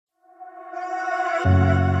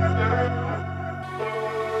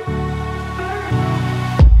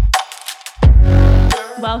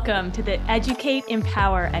Welcome to the Educate,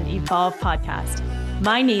 Empower, and Evolve podcast.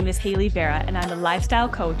 My name is Hayley, and I'm a lifestyle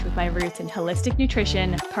coach with my roots in holistic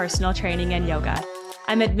nutrition, personal training, and yoga.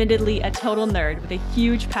 I'm admittedly a total nerd with a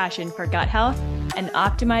huge passion for gut health and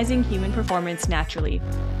optimizing human performance naturally.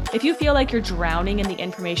 If you feel like you're drowning in the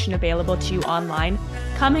information available to you online,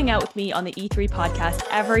 come hang out with me on the E3 podcast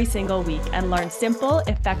every single week and learn simple,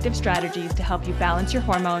 effective strategies to help you balance your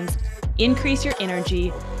hormones, increase your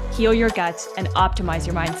energy, heal your guts, and optimize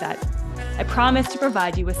your mindset. I promise to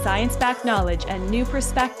provide you with science-backed knowledge and new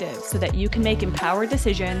perspectives so that you can make empowered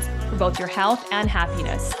decisions for both your health and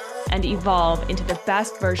happiness and evolve into the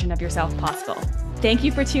best version of yourself possible. Thank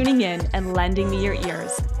you for tuning in and lending me your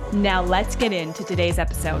ears. Now let's get into today's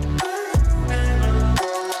episode.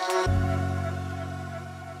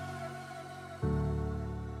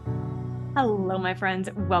 Hello, my friends.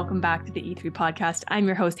 Welcome back to the E3 podcast. I'm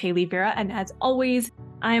your host, Hayley, and as always,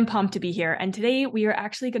 I am pumped to be here. And today we are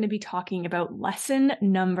actually going to be talking about lesson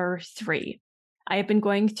number 3. I have been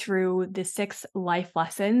going through the 6 life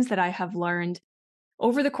lessons that I have learned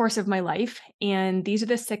over the course of my life. And these are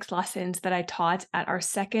the 6 lessons that I taught at our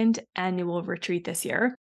 2nd annual retreat this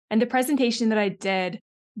year. And the presentation that I did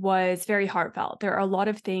was very heartfelt. There are a lot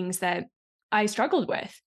of things that I struggled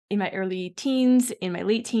with in my early teens, in my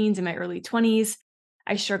late teens, in my early 20s.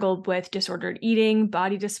 I struggled with disordered eating,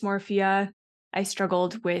 body dysmorphia. I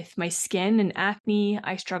struggled with my skin and acne.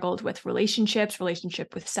 I struggled with relationship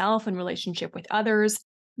with self and relationship with others.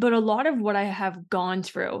 But a lot of what I have gone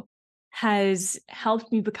through has helped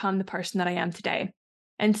me become the person that I am today.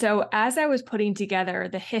 And so as I was putting together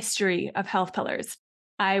the history of Health Pillars,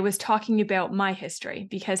 I was talking about my history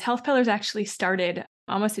because Health Pillars actually started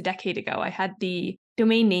almost a decade ago. I had the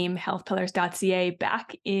domain name healthpillars.ca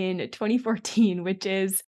back in 2014, which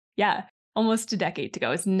is, almost a decade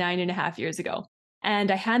ago. It's 9.5 years ago. And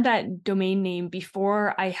I had that domain name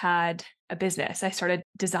before I had a business. I started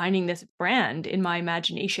designing this brand in my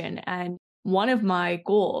imagination. And one of my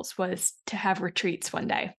goals was to have retreats one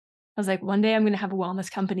day. I was like, one day I'm going to have a wellness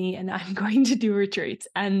company and I'm going to do retreats.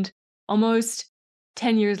 And almost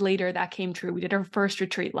 10 years later, that came true. We did our first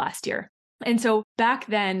retreat last year. And so back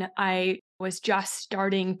then, I was just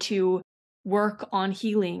starting to work on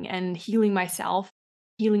healing and healing myself,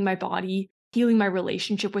 healing my body, healing my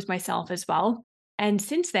relationship with myself as well. And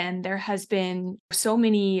since then, there has been so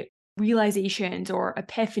many realizations or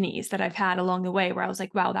epiphanies that I've had along the way where I was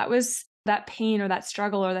like, wow, that pain or that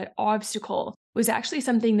struggle or that obstacle was actually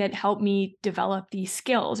something that helped me develop these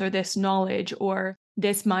skills or this knowledge or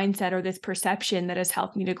this mindset or this perception that has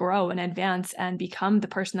helped me to grow and advance and become the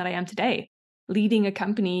person that I am today. Leading a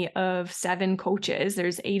company of 7 coaches.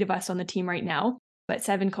 There's 8 of us on the team right now, but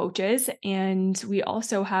 7 coaches. And we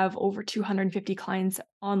also have over 250 clients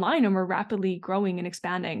online and we're rapidly growing and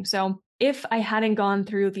expanding. So if I hadn't gone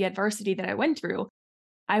through the adversity that I went through,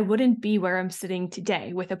 I wouldn't be where I'm sitting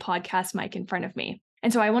today with a podcast mic in front of me.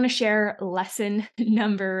 And so I want to share lesson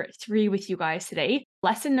number 3 with you guys today.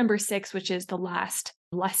 Lesson number 6, which is the last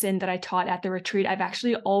lesson that I taught at the retreat, I've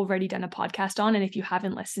actually already done a podcast on. And if you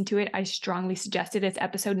haven't listened to it, I strongly suggest it. It's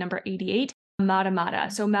episode number 88. Mata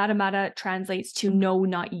Mata. So Mata Mata translates to no,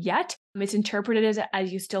 not yet. It's interpreted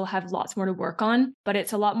as you still have lots more to work on, but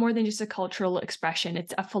it's a lot more than just a cultural expression.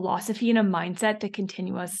 It's a philosophy and a mindset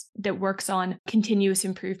that works on continuous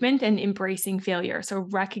improvement and embracing failure. So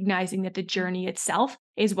recognizing that the journey itself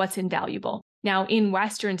is what's invaluable. Now, in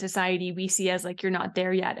Western society, we see as like you're not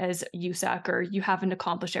there yet as you suck or you haven't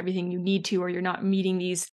accomplished everything you need to, or you're not meeting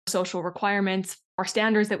these social requirements or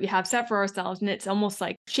standards that we have set for ourselves. And it's almost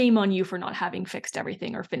like shame on you for not having fixed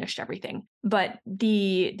everything or finished everything. But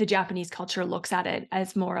the Japanese culture looks at it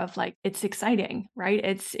as more of like, it's exciting, right?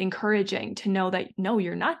 It's encouraging to know that, no,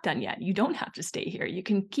 you're not done yet. You don't have to stay here. You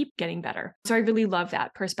can keep getting better. So I really love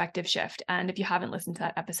that perspective shift. And if you haven't listened to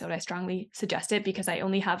that episode, I strongly suggest it because I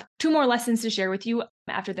only have 2 more lessons to share with you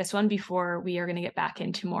after this one before we are going to get back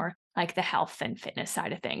into more like the health and fitness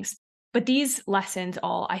side of things. But these lessons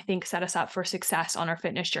all, I think, set us up for success on our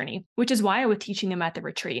fitness journey, which is why I was teaching them at the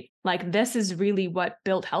retreat. Like, this is really what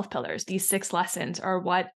built Health Pillars. These 6 lessons are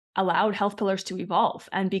what allowed Health Pillars to evolve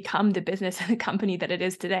and become the business and the company that it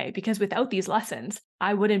is today. Because without these lessons,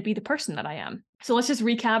 I wouldn't be the person that I am. So let's just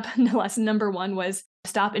recap. Lesson number 1 was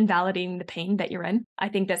stop invalidating the pain that you're in. I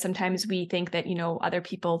think that sometimes we think that, other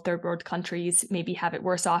people, third world countries, maybe have it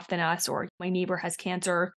worse off than us, or my neighbor has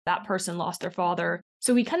cancer, that person lost their father.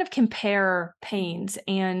 So we kind of compare pains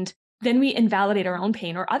and then we invalidate our own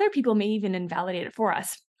pain, or other people may even invalidate it for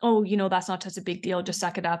us. Oh, that's not such a big deal. Just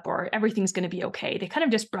suck it up, or everything's going to be okay. They kind of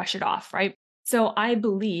just brush it off, right? So I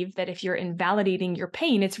believe that if you're invalidating your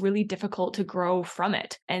pain, it's really difficult to grow from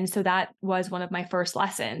it. And so that was one of my first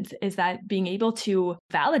lessons, is that being able to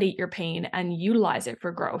validate your pain and utilize it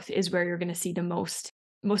for growth is where you're going to see the most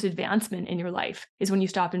advancement in your life, is when you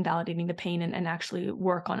stop invalidating the pain and actually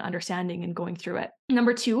work on understanding and going through it.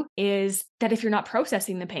 Number two is that if you're not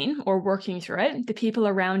processing the pain or working through it, the people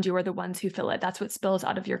around you are the ones who fill it. That's what spills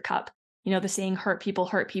out of your cup. You know, the saying, hurt people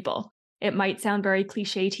hurt people. It might sound very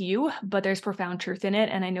cliche to you, but there's profound truth in it.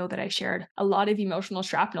 And I know that I shared a lot of emotional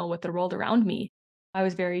shrapnel with the world around me. I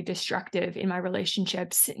was very destructive in my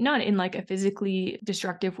relationships, not in like a physically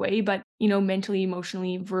destructive way, but, mentally,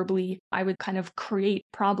 emotionally, verbally. I would kind of create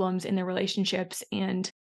problems in the relationships and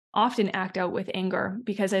often act out with anger,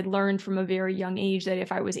 because I'd learned from a very young age that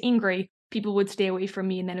if I was angry, people would stay away from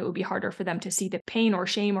me, and then it would be harder for them to see the pain or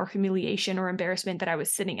shame or humiliation or embarrassment that I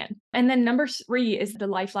was sitting in. And then number three is the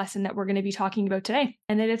life lesson that we're going to be talking about today,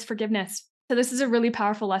 and it is forgiveness. So this is a really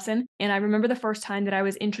powerful lesson. And I remember the first time that I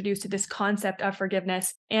was introduced to this concept of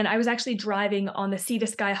forgiveness. And I was actually driving on the Sea to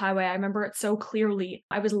Sky Highway. I remember it so clearly.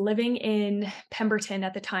 I was living in Pemberton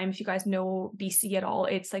at the time. If you guys know BC at all,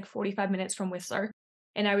 it's like 45 minutes from Whistler.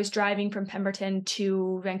 And I was driving from Pemberton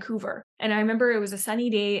to Vancouver. And I remember it was a sunny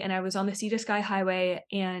day and I was on the Sea to Sky Highway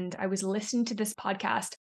and I was listening to this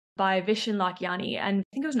podcast by Vishen Lakhiani. And I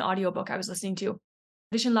think it was an audiobook I was listening to.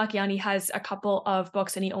 Vishen Lakhiani has a couple of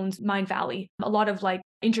books and he owns Mind Valley, a lot of like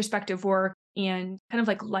introspective work and kind of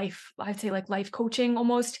like life, I'd say like life coaching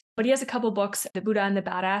almost. But he has a couple books, The Buddha and the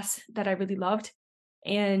Badass, that I really loved.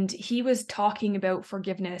 And he was talking about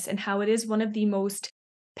forgiveness and how it is one of the most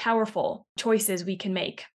powerful choices we can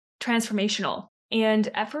make, transformational. And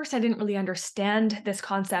at first, I didn't really understand this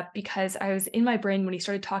concept because I was in my brain when he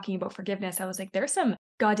started talking about forgiveness. I was like, there's some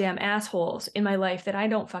goddamn assholes in my life that I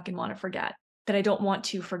don't fucking want to forget, that I don't want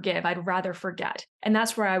to forgive. I'd rather forget. And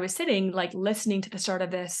that's where I was sitting, like listening to the start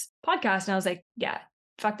of this podcast. And I was like, yeah,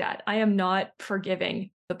 fuck that. I am not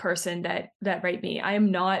forgiving the person that raped me. I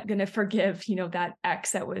am not going to forgive, that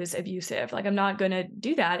ex that was abusive. Like, I'm not going to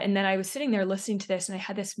do that. And then I was sitting there listening to this and I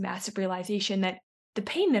had this massive realization that the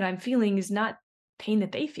pain that I'm feeling is not pain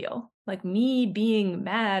that they feel. Like, me being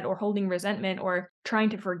mad or holding resentment or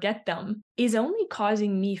trying to forget them is only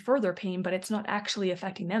causing me further pain, but it's not actually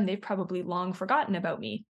affecting them. They've probably long forgotten about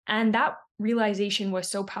me. And that realization was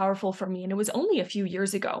so powerful for me. And it was only a few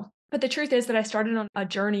years ago. But the truth is that I started on a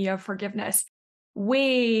journey of forgiveness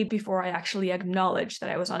way before I actually acknowledged that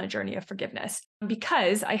I was on a journey of forgiveness,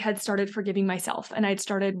 because I had started forgiving myself and I'd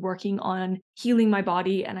started working on healing my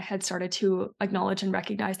body, and I had started to acknowledge and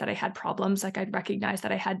recognize that I had problems. Like, I'd recognized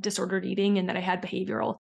that I had disordered eating and that I had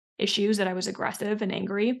behavioral issues, that I was aggressive and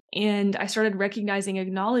angry. And I started recognizing,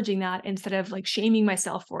 acknowledging that instead of like shaming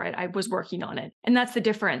myself for it. I was working on it. And that's the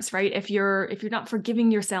difference, right? If you're not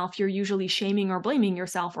forgiving yourself, you're usually shaming or blaming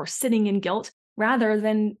yourself or sitting in guilt, rather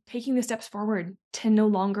than taking the steps forward to no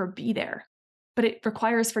longer be there. But it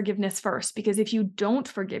requires forgiveness first, because if you don't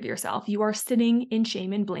forgive yourself, you are sitting in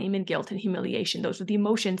shame and blame and guilt and humiliation. Those are the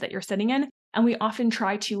emotions that you're sitting in. And we often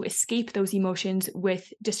try to escape those emotions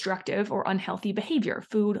with destructive or unhealthy behavior,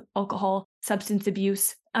 food, alcohol, substance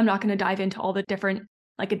abuse. I'm not going to dive into all the different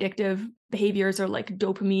like addictive behaviors or like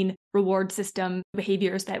dopamine reward system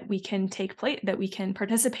behaviors that we can that we can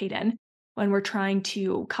participate in when we're trying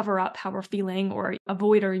to cover up how we're feeling or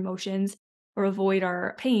avoid our emotions or avoid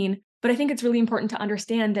our pain. But I think it's really important to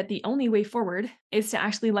understand that the only way forward is to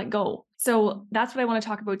actually let go. So that's what I want to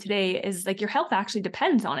talk about today, is like your health actually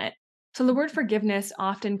depends on it. So the word forgiveness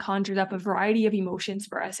often conjures up a variety of emotions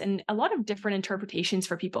for us and a lot of different interpretations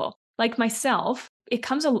for people. Like myself, it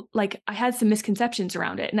comes like I had some misconceptions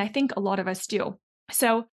around it, and I think a lot of us do.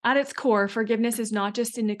 So at its core, forgiveness is not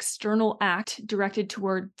just an external act directed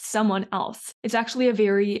toward someone else. It's actually a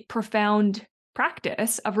very profound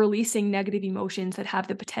practice of releasing negative emotions that have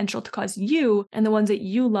the potential to cause you and the ones that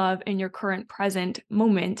you love in your current present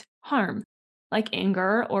moment harm, like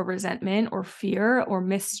anger or resentment or fear or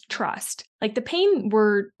mistrust. Like the pain,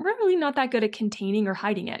 we're really not that good at containing or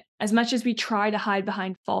hiding it. As much as we try to hide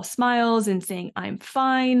behind false smiles and saying, I'm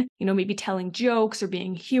fine, maybe telling jokes or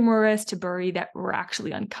being humorous to bury that we're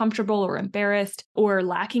actually uncomfortable or embarrassed or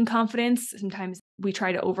lacking confidence. Sometimes we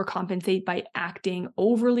try to overcompensate by acting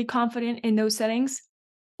overly confident in those settings.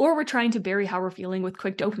 Or we're trying to bury how we're feeling with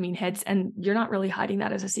quick dopamine hits, and you're not really hiding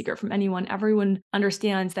that as a secret from anyone. Everyone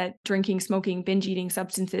understands that drinking, smoking, binge eating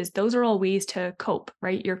substances, those are all ways to cope,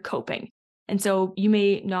 right? You're coping. And so you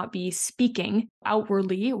may not be speaking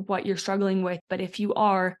outwardly what you're struggling with, but if you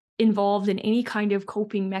are involved in any kind of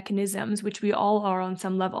coping mechanisms, which we all are on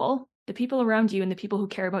some level, the people around you and the people who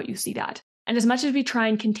care about you see that. And as much as we try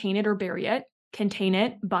and contain it or bury it, contain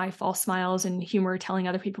it by false smiles and humor, telling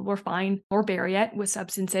other people we're fine, or bury it with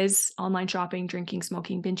substances, online shopping, drinking,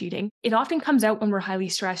 smoking, binge eating. It often comes out when we're highly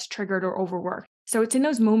stressed, triggered, or overworked. So it's in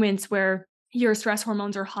those moments where your stress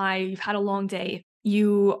hormones are high, you've had a long day,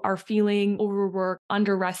 you are feeling overworked,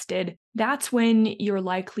 under-rested. That's when you're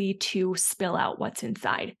likely to spill out what's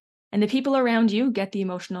inside. And the people around you get the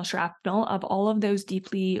emotional shrapnel of all of those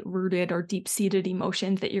deeply rooted or deep-seated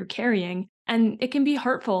emotions that you're carrying. And it can be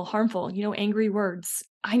hurtful, harmful, angry words.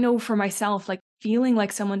 I know for myself, like feeling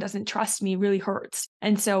like someone doesn't trust me really hurts.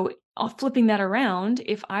 And so flipping that around,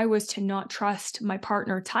 if I was to not trust my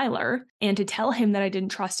partner, Tyler, and to tell him that I didn't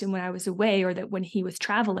trust him when I was away or that when he was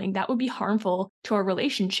traveling, that would be harmful to our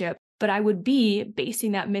relationship. But I would be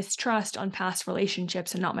basing that mistrust on past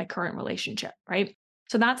relationships and not my current relationship, right?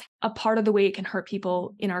 So that's a part of the way it can hurt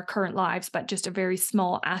people in our current lives, but just a very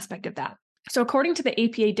small aspect of that. So according to the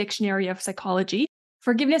APA Dictionary of Psychology,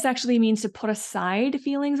 forgiveness actually means to put aside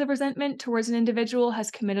feelings of resentment towards an individual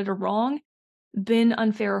has committed a wrong, been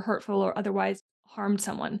unfair or hurtful, or otherwise harmed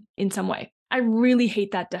someone in some way. I really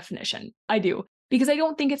hate that definition. I do. Because I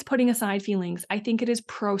don't think it's putting aside feelings. I think it is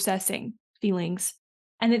processing feelings.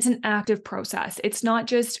 And it's an active process. It's not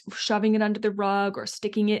just shoving it under the rug or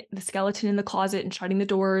sticking the skeleton in the closet and shutting the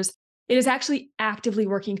doors. It is actually actively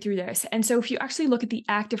working through this. And so if you actually look at the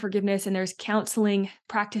act of forgiveness and there's counseling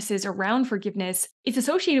practices around forgiveness, it's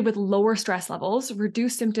associated with lower stress levels,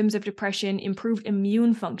 reduced symptoms of depression, improved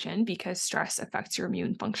immune function because stress affects your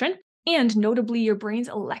immune function. And notably, your brain's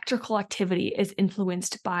electrical activity is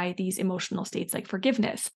influenced by these emotional states like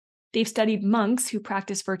forgiveness. They've studied monks who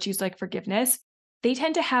practice virtues like forgiveness. They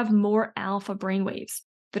tend to have more alpha brainwaves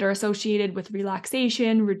that are associated with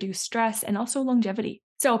relaxation, reduced stress, and also longevity.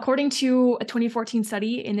 So according to a 2014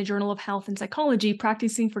 study in the Journal of Health and Psychology,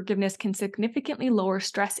 practicing forgiveness can significantly lower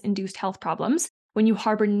stress-induced health problems. When you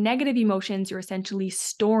harbor negative emotions, you're essentially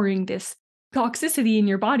storing this toxicity in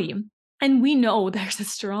your body. And we know there's a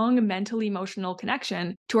strong mental emotional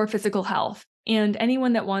connection to our physical health. And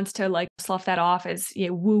anyone that wants to slough that off as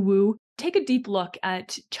woo-woo, take a deep look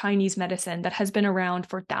at Chinese medicine that has been around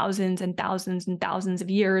for thousands and thousands and thousands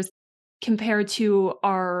of years compared to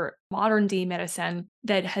our modern day medicine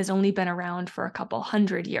that has only been around for a couple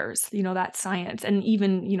hundred years. That's science and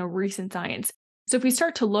even, recent science. So if we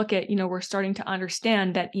start to look at, we're starting to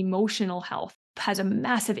understand that emotional health has a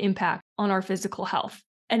massive impact on our physical health.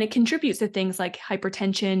 And it contributes to things like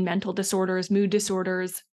hypertension, mental disorders, mood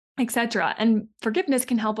disorders, etc. And forgiveness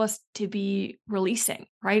can help us to be releasing,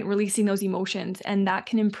 right? Releasing those emotions. And that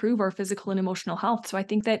can improve our physical and emotional health. So I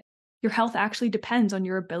think that your health actually depends on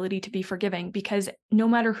your ability to be forgiving, because no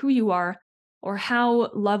matter who you are or how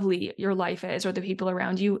lovely your life is or the people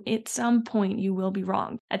around you, at some point you will be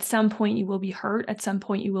wrong. At some point you will be hurt. At some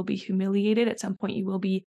point you will be humiliated. At some point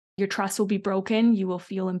your trust will be broken. You will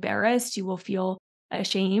feel embarrassed. You will feel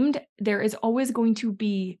ashamed. There is always going to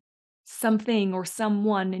be something or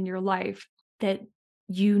someone in your life that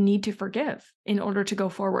you need to forgive in order to go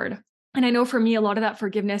forward. And I know for me, a lot of that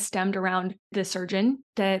forgiveness stemmed around the surgeon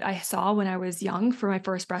that I saw when I was young for my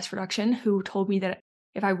first breast reduction, who told me that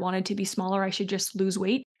if I wanted to be smaller, I should just lose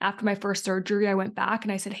weight. After my first surgery, I went back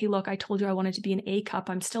and I said, hey, look, I told you I wanted to be an A cup.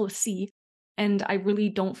 I'm still a C. And I really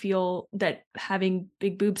don't feel that having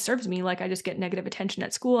big boobs serves me. Like I just get negative attention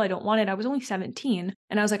at school. I don't want it. I was only 17.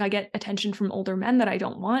 And I was like, I get attention from older men that I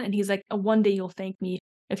don't want. And he's like, one day you'll thank me.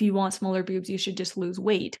 If you want smaller boobs, you should just lose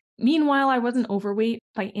weight. Meanwhile, I wasn't overweight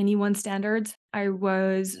by anyone's standards. When I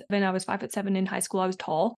was 5'7" in high school, I was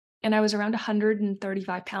tall and I was around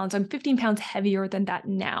 135 pounds. I'm 15 pounds heavier than that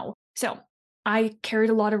now. So I carried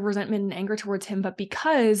a lot of resentment and anger towards him, but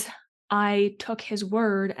because I took his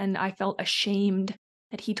word and I felt ashamed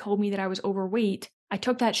that he told me that I was overweight, I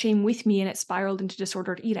took that shame with me and it spiraled into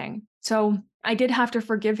disordered eating. So I did have to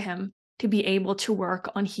forgive him to be able to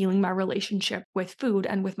work on healing my relationship with food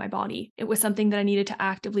and with my body. It was something that I needed to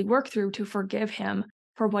actively work through to forgive him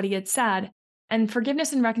for what he had said. And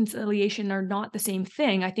forgiveness and reconciliation are not the same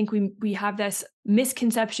thing. I think we have this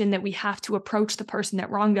misconception that we have to approach the person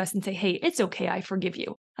that wronged us and say, hey, it's okay, I forgive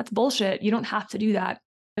you. That's bullshit. You don't have to do that.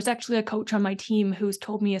 There's actually a coach on my team who's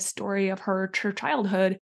told me a story of her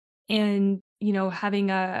childhood and,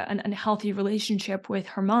 having an unhealthy relationship with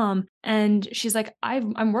her mom. And she's like,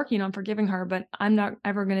 I'm working on forgiving her, but I'm not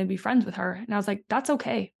ever going to be friends with her. And I was like, that's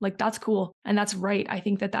okay. Like, that's cool. And that's right. I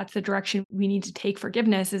think that that's the direction we need to take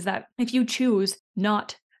forgiveness, is that if you choose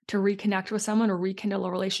not to reconnect with someone or rekindle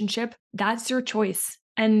a relationship, that's your choice.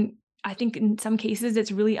 And I think in some cases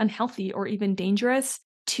it's really unhealthy or even dangerous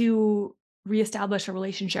to reestablish a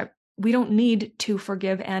relationship. We don't need to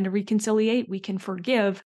forgive and reconciliate. We can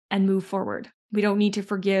forgive and move forward. We don't need to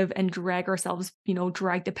forgive and drag ourselves,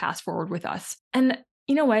 drag the past forward with us. And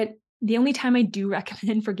you know what? The only time I do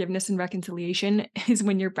recommend forgiveness and reconciliation is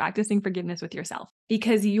when you're practicing forgiveness with yourself,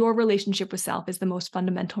 because your relationship with self is the most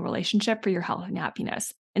fundamental relationship for your health and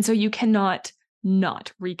happiness. And so you cannot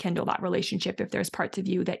not rekindle that relationship if there's parts of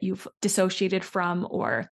you that you've dissociated from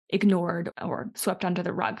or ignored or swept under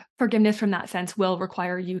the rug. Forgiveness from that sense will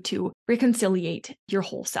require you to reconciliate your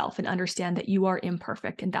whole self and understand that you are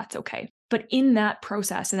imperfect and that's okay. But in that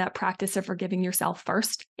process and that practice of forgiving yourself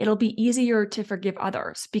first, it'll be easier to forgive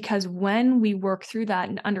others, because when we work through that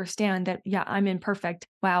and understand that, yeah, I'm imperfect,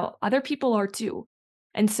 wow, other people are too.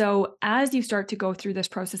 And so as you start to go through this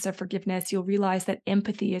process of forgiveness, you'll realize that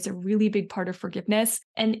empathy is a really big part of forgiveness.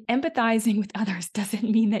 And empathizing with others doesn't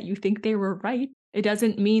mean that you think they were right. It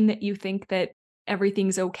doesn't mean that you think that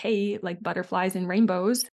everything's okay, like butterflies and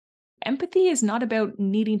rainbows. Empathy is not about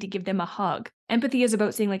needing to give them a hug. Empathy is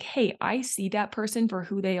about saying like, hey, I see that person for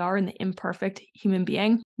who they are and the imperfect human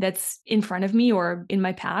being that's in front of me or in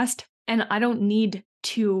my past. And I don't need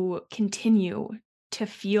to continue to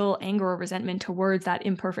feel anger or resentment towards that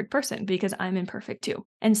imperfect person because I'm imperfect too.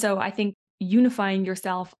 And so I think unifying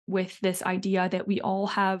yourself with this idea that we all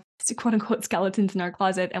have quote unquote skeletons in our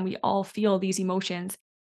closet and we all feel these emotions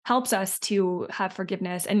helps us to have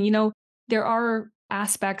forgiveness. And, there are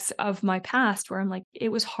aspects of my past where I'm like, it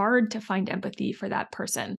was hard to find empathy for that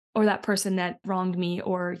person or that person that wronged me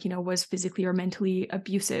or, was physically or mentally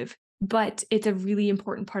abusive. But it's a really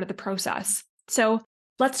important part of the process. So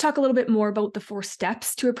let's talk a little bit more about the 4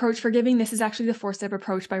 steps to approach forgiving. This is actually the 4-step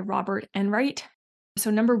approach by Robert Enright.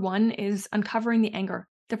 So number 1 is uncovering the anger.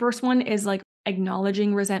 The first one is like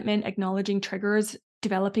acknowledging resentment, acknowledging triggers,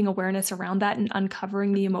 developing awareness around that and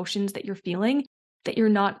uncovering the emotions that you're feeling, that you're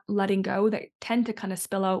not letting go, that tend to kind of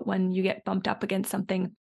spill out when you get bumped up against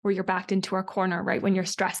something where you're backed into a corner, right? When you're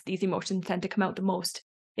stressed, these emotions tend to come out the most.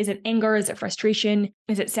 Is it anger? Is it frustration?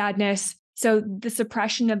 Is it sadness? So the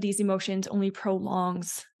suppression of these emotions only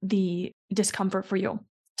prolongs the discomfort for you.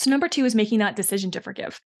 So number 2 is making that decision to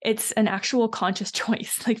forgive. It's an actual conscious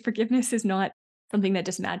choice. Like forgiveness is not something that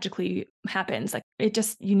just magically happens. Like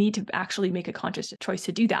you need to actually make a conscious choice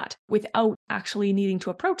to do that without actually needing to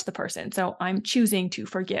approach the person. So I'm choosing to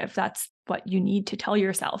forgive. That's what you need to tell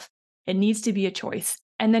yourself. It needs to be a choice.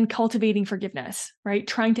 And then cultivating forgiveness, right?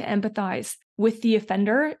 Trying to empathize with the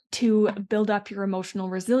offender to build up your emotional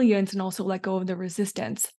resilience and also let go of the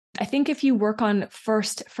resistance. I think if you work on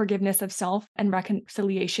first forgiveness of self and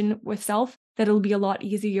reconciliation with self, that it'll be a lot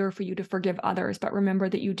easier for you to forgive others. But remember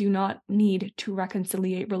that you do not need to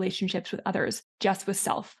reconciliate relationships with others, just with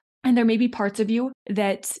self. And there may be parts of you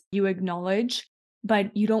that you acknowledge,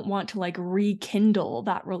 but you don't want to like rekindle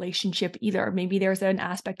that relationship either. Maybe there's an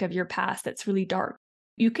aspect of your past that's really dark.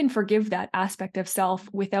 You can forgive that aspect of self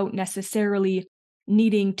without necessarily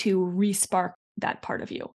needing to respark that part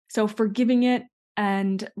of you. So forgiving it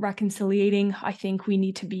and reconciliating, I think we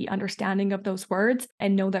need to be understanding of those words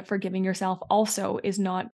and know that forgiving yourself also is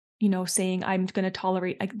not, saying I'm going to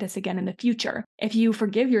tolerate this again in the future. If you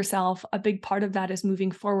forgive yourself, a big part of that is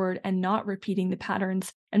moving forward and not repeating the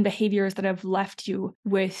patterns and behaviors that have left you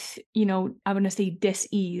with, I want to say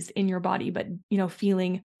dis-ease in your body, but,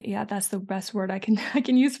 feeling, yeah, that's the best word I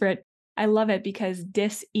can use for it. I love it because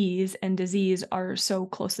dis-ease and disease are so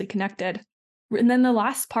closely connected. And then the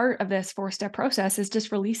last part of this 4-step process is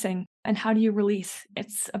just releasing. And how do you release?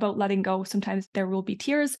 It's about letting go. Sometimes there will be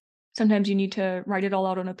tears. Sometimes you need to write it all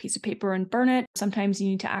out on a piece of paper and burn it. Sometimes you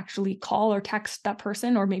need to actually call or text that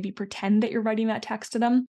person or maybe pretend that you're writing that text to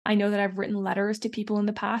them. I know that I've written letters to people in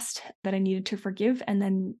the past that I needed to forgive and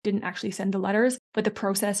then didn't actually send the letters, but the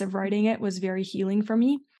process of writing it was very healing for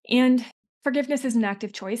me. And forgiveness is an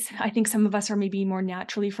active choice. I think some of us are maybe more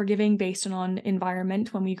naturally forgiving based on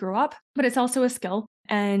environment when we grow up, but it's also a skill.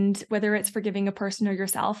 And whether it's forgiving a person or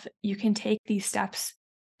yourself, you can take these steps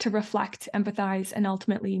to reflect, empathize, and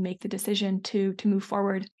ultimately make the decision to move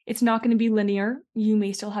forward. It's not going to be linear. You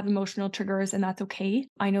may still have emotional triggers, and that's okay.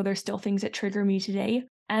 I know there's still things that trigger me today.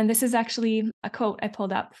 And this is actually a quote I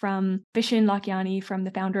pulled up from Vishen Lakhiani, from the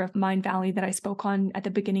founder of Mind Valley that I spoke on at the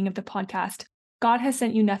beginning of the podcast. God has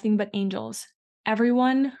sent you nothing but angels.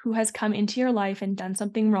 Everyone who has come into your life and done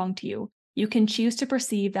something wrong to you, you can choose to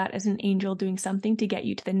perceive that as an angel doing something to get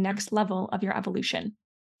you to the next level of your evolution.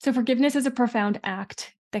 So forgiveness is a profound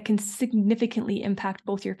act that can significantly impact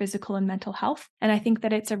both your physical and mental health. And I think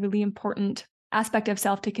that it's a really important aspect of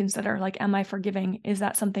self to consider. Like, am I forgiving? Is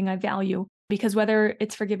that something I value? Because whether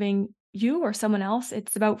it's forgiving you or someone else,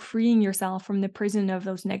 it's about freeing yourself from the prison of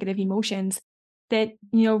those negative emotions that,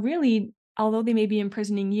 really, although they may be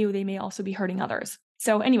imprisoning you, they may also be hurting others.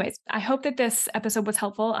 So anyways, I hope that this episode was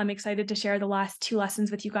helpful. I'm excited to share the last 2 lessons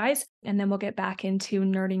with you guys, and then we'll get back into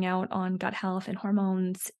nerding out on gut health and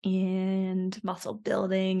hormones and muscle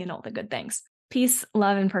building and all the good things. Peace,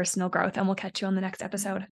 love, and personal growth, and we'll catch you on the next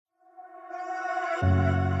episode.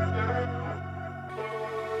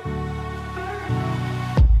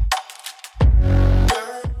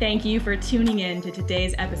 Thank you for tuning in to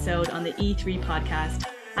today's episode on the E3 podcast.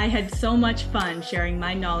 I had so much fun sharing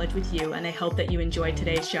my knowledge with you, and I hope that you enjoyed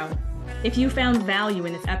today's show. If you found value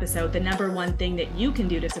in this episode, the number one thing that you can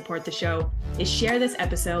do to support the show is share this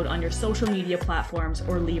episode on your social media platforms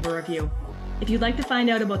or leave a review. If you'd like to find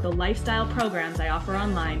out about the lifestyle programs I offer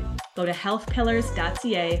online, go to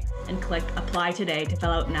healthpillars.ca and click Apply Today to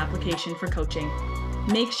fill out an application for coaching.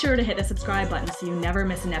 Make sure to hit the subscribe button so you never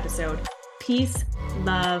miss an episode. Peace,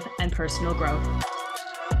 love, and personal growth.